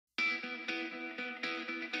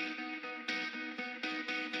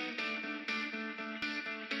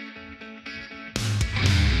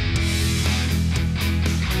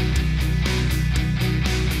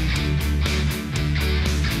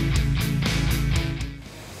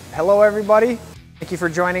Hello everybody, thank you for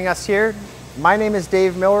joining us here. My name is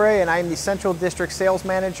Dave Milray and I'm the Central District Sales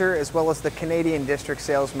Manager as well as the Canadian District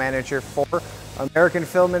Sales Manager for American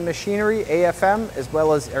Film and Machinery, AFM, as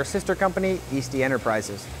well as our sister company, Eastie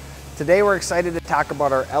Enterprises. Today we're excited to talk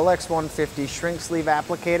about our LX-150 shrink sleeve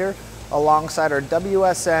applicator alongside our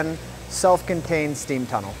WSN self-contained steam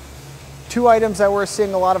tunnel. Two items that we're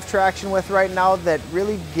seeing a lot of traction with right now that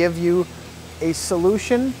really give you a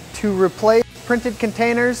solution to replace printed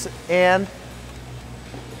containers and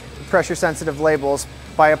pressure sensitive labels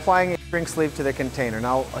by applying a shrink sleeve to the container.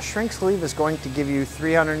 Now, a shrink sleeve is going to give you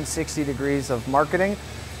 360 degrees of marketing.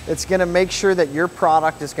 It's going to make sure that your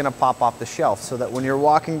product is going to pop off the shelf so that when you're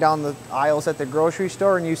walking down the aisles at the grocery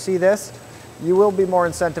store and you see this, you will be more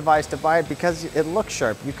incentivized to buy it because it looks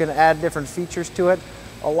sharp. You can add different features to it,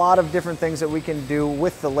 a lot of different things that we can do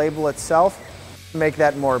with the label itself to make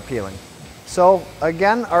that more appealing. So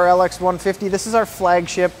again, our LX-150, this is our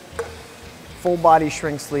flagship full body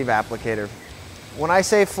shrink sleeve applicator. When I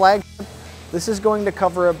say flagship, this is going to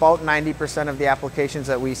cover about 90% of the applications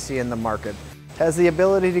that we see in the market. It has the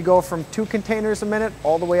ability to go from 2 containers a minute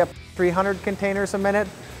all the way up to 300 containers a minute.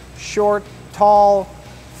 Short, tall,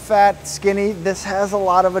 fat, skinny, this has a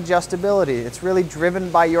lot of adjustability. It's really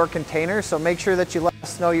driven by your container, so make sure that you let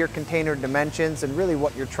us know your container dimensions and really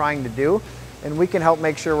what you're trying to do, and we can help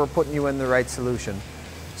make sure we're putting you in the right solution.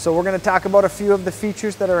 So we're going to talk about a few of the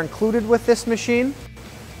features that are included with this machine.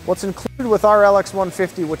 What's included with our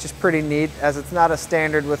LX-150, which is pretty neat as it's not a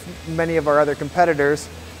standard with many of our other competitors,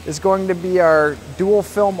 is going to be our dual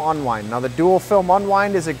film unwind. Now the dual film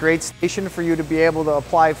unwind is a great station for you to be able to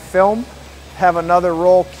apply film, have another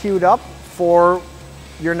roll queued up for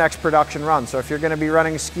your next production run. So if you're going to be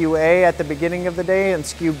running SKU A at the beginning of the day and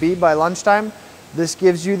SKU B by lunchtime, this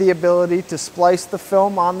gives you the ability to splice the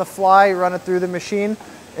film on the fly, run it through the machine,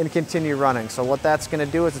 and continue running. So what that's going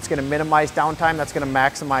to do is it's going to minimize downtime, that's going to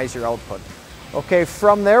maximize your output. Okay,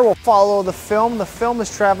 from there we'll follow the film. The film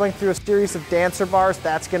is traveling through a series of dancer bars.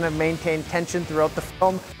 That's going to maintain tension throughout the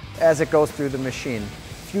film as it goes through the machine.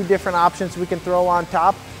 A few different options we can throw on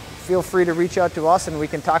top. Feel free to reach out to us and we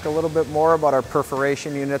can talk a little bit more about our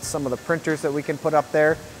perforation units, some of the printers that we can put up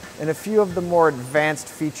there, and a few of the more advanced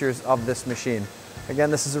features of this machine.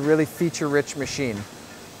 Again, this is a really feature-rich machine.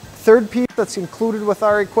 Third piece that's included with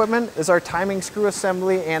our equipment is our timing screw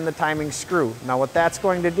assembly and the timing screw. Now what that's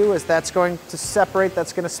going to do is that's going to separate,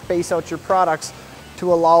 that's going to space out your products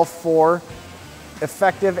to allow for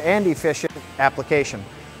effective and efficient application.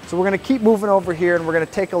 So we're going to keep moving over here and we're going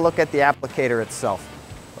to take a look at the applicator itself.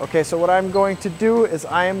 Okay, so what I'm going to do is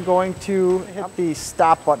I am going to hit the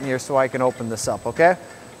stop button here so I can open this up, okay?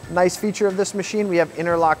 Nice feature of this machine, we have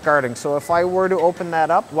interlock guarding. So if I were to open that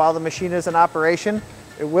up while the machine is in operation,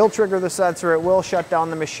 it will trigger the sensor, it will shut down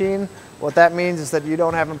the machine. What that means is that you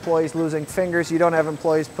don't have employees losing fingers, you don't have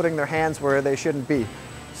employees putting their hands where they shouldn't be.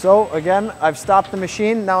 So again, I've stopped the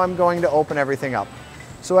machine, now I'm going to open everything up.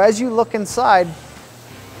 So as you look inside,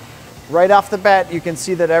 right off the bat, you can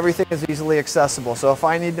see that everything is easily accessible. So if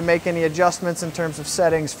I need to make any adjustments in terms of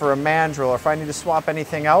settings for a mandrel, or if I need to swap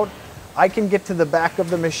anything out, I can get to the back of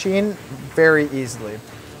the machine very easily.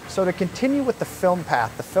 So to continue with the film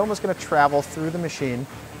path, the film is going to travel through the machine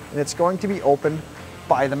and it's going to be opened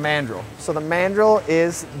by the mandrel. So the mandrel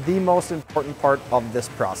is the most important part of this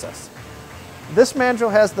process. This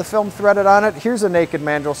mandrel has the film threaded on it. Here's a naked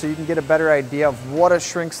mandrel so you can get a better idea of what a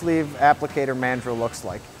shrink sleeve applicator mandrel looks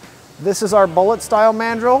like. This is our bullet style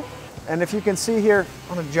mandrel, and if you can see here,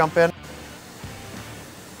 I'm going to jump in.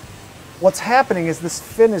 What's happening is this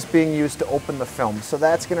fin is being used to open the film, so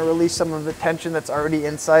that's going to release some of the tension that's already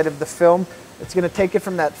inside of the film. It's going to take it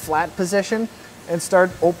from that flat position and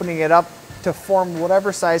start opening it up to form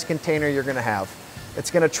whatever size container you're going to have.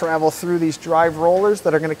 It's going to travel through these drive rollers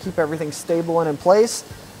that are going to keep everything stable and in place,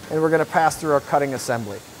 and we're going to pass through our cutting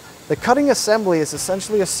assembly. The cutting assembly is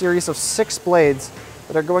essentially a series of 6 blades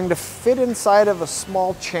that are going to fit inside of a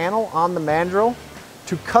small channel on the mandrel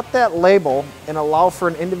to cut that label and allow for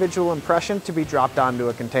an individual impression to be dropped onto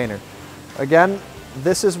a container. Again,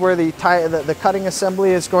 this is where the cutting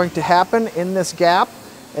assembly is going to happen in this gap,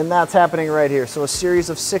 and that's happening right here. So a series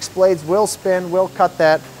of 6 blades will spin, will cut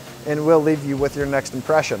that, and will leave you with your next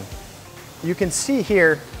impression. You can see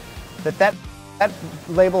here that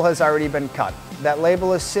label has already been cut. That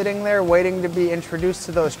label is sitting there waiting to be introduced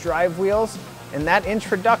to those drive wheels, and that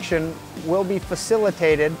introduction will be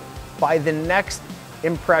facilitated by the next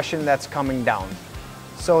impression that's coming down.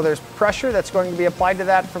 So there's pressure that's going to be applied to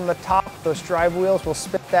that from the top. Those drive wheels will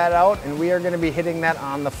spit that out, and we are going to be hitting that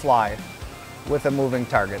on the fly with a moving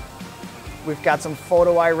target. We've got some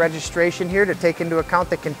photo eye registration here to take into account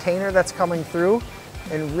the container that's coming through.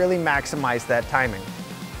 and really maximize that timing.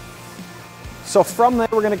 So from there,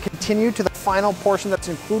 we're going to continue to the final portion that's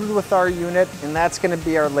included with our unit, and that's going to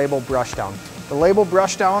be our label brush down. The label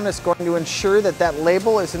brush down is going to ensure that that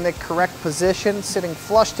label is in the correct position, sitting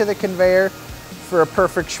flush to the conveyor for a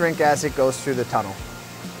perfect shrink as it goes through the tunnel.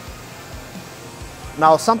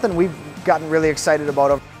 Now, something we've gotten really excited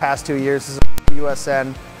about over the past 2 years is a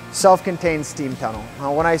USN self-contained steam tunnel.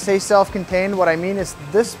 Now, when I say self-contained, what I mean is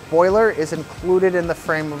this boiler is included in the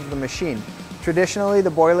frame of the machine. Traditionally,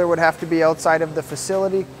 the boiler would have to be outside of the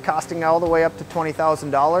facility, costing all the way up to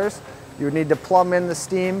 $20,000. You would need to plumb in the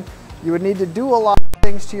steam. You would need to do a lot of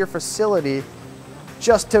things to your facility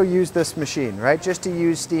just to use this machine, right? Just to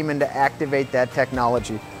use steam and to activate that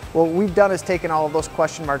technology. What we've done is taken all of those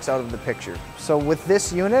question marks out of the picture. So with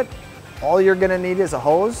this unit, all you're gonna need is a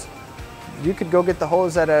hose. You could go get the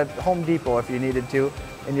hose at a Home Depot if you needed to,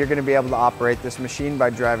 and you're gonna be able to operate this machine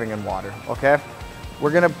by driving in water, okay? We're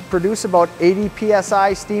going to produce about 80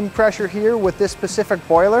 PSI steam pressure here with this specific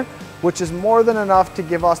boiler, which is more than enough to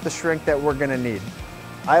give us the shrink that we're going to need.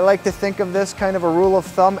 I like to think of this kind of a rule of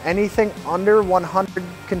thumb. Anything under 100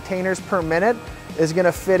 containers per minute is going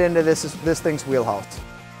to fit into this thing's wheelhouse.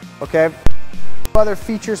 Okay? Other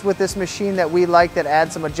features with this machine that we like that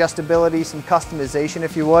add some adjustability, some customization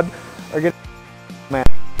if you would, are going to...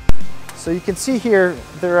 So you can see here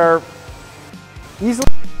there are easily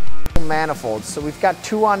manifolds. So we've got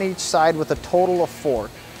 2 on each side with a total of 4.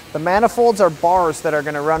 The manifolds are bars that are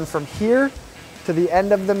going to run from here to the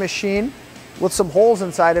end of the machine with some holes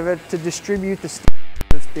inside of it to distribute the steam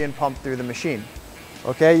that's being pumped through the machine.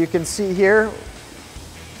 Okay, you can see here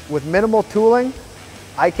with minimal tooling,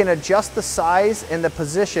 I can adjust the size and the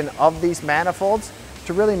position of these manifolds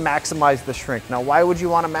to really maximize the shrink. Now, why would you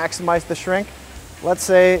want to maximize the shrink? Let's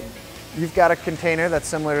say you've got a container that's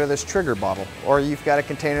similar to this trigger bottle, or you've got a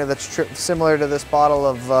container that's similar to this bottle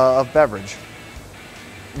of beverage.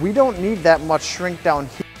 We don't need that much shrink down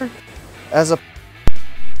here as a,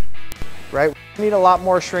 right? We need a lot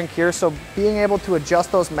more shrink here, so being able to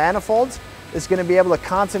adjust those manifolds is going to be able to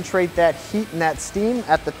concentrate that heat and that steam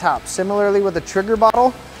at the top. Similarly with a trigger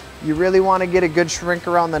bottle, you really want to get a good shrink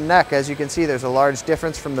around the neck. As you can see, there's a large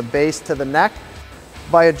difference from the base to the neck.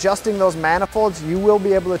 By adjusting those manifolds, you will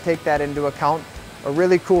be able to take that into account, a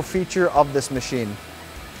really cool feature of this machine.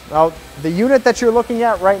 Now, the unit that you're looking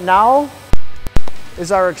at right now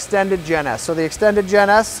is our extended Gen S. So the extended Gen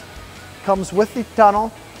S comes with the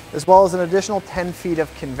tunnel as well as an additional 10 feet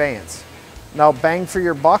of conveyance. Now, bang for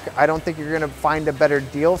your buck, I don't think you're gonna find a better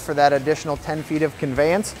deal for that additional 10 feet of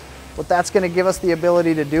conveyance. What that's gonna give us the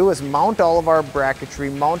ability to do is mount all of our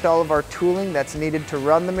bracketry, mount all of our tooling that's needed to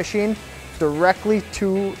run the machine directly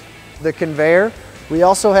to the conveyor. We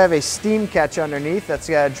also have a steam catch underneath. That's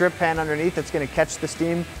got a drip pan underneath that's going to catch the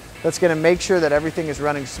steam. That's going to make sure that everything is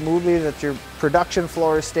running smoothly, that your production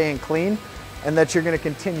floor is staying clean, and that you're going to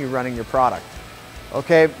continue running your product.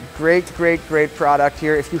 Okay, great product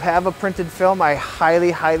here. If you have a printed film, I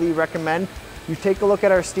highly recommend you take a look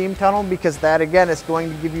at our steam tunnel, because that again is going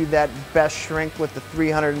to give you that best shrink with the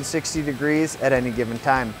 360 degrees at any given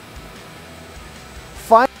time.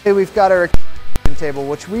 Finally, we've got our table,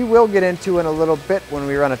 which we will get into in a little bit when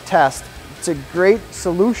we run a test. It's a great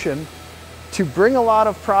solution to bring a lot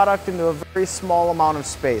of product into a very small amount of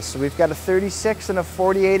space. So we've got a 36 and a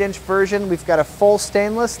 48-inch version. We've got a full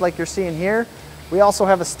stainless like you're seeing here. We also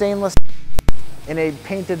have a stainless in a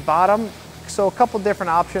painted bottom. So a couple different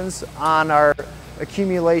options on our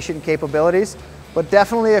accumulation capabilities, but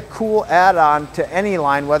definitely a cool add-on to any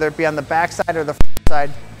line, whether it be on the back side or the front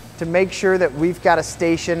side, to make sure that we've got a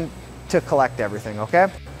station to collect everything,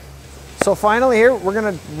 okay? So finally here, we're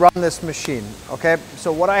gonna run this machine, okay?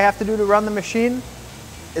 So what I have to do to run the machine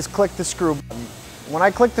is click the screw button. When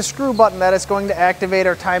I click the screw button, that is going to activate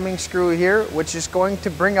our timing screw here, which is going to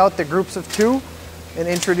bring out the groups of 2 and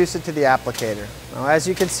introduce it to the applicator. Now, as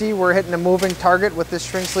you can see, we're hitting a moving target with this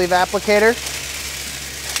shrink sleeve applicator.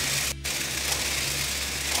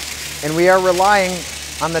 And we are relying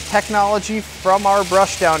on the technology from our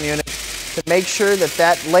brush down unit to make sure that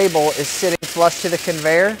that label is sitting flush to the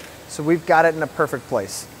conveyor, so we've got it in a perfect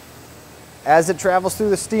place. As it travels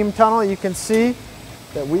through the steam tunnel, you can see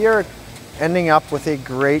that we are ending up with a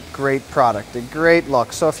great product, a great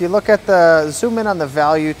look. So if you look at the, zoom in on the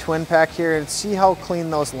value twin pack here and see how clean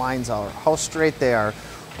those lines are, how straight they are.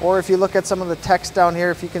 Or if you look at some of the text down here,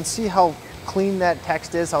 if you can see how clean that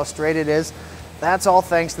text is, how straight it is, that's all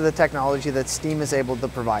thanks to the technology that Steam is able to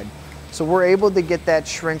provide. So we're able to get that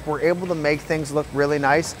shrink, we're able to make things look really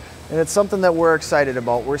nice, And it's something that we're excited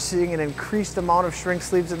about. We're seeing an increased amount of shrink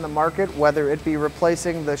sleeves in the market, whether it be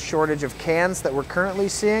replacing the shortage of cans that we're currently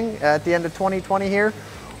seeing at the end of 2020 here,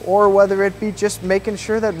 or whether it be just making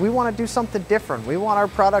sure that we want to do something different. We want our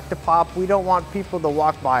product to pop. We don't want people to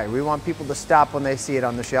walk by. We want people to stop when they see it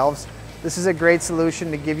on the shelves. This is a great solution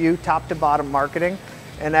to give you top to bottom marketing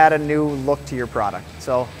and add a new look to your product.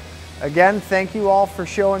 So again, thank you all for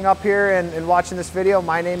showing up here and watching this video.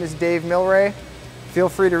 My name is Dave Milray. Feel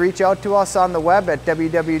free to reach out to us on the web at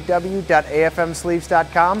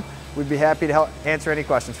www.afmsleeves.com. We'd be happy to help answer any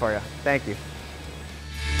questions for you. Thank you.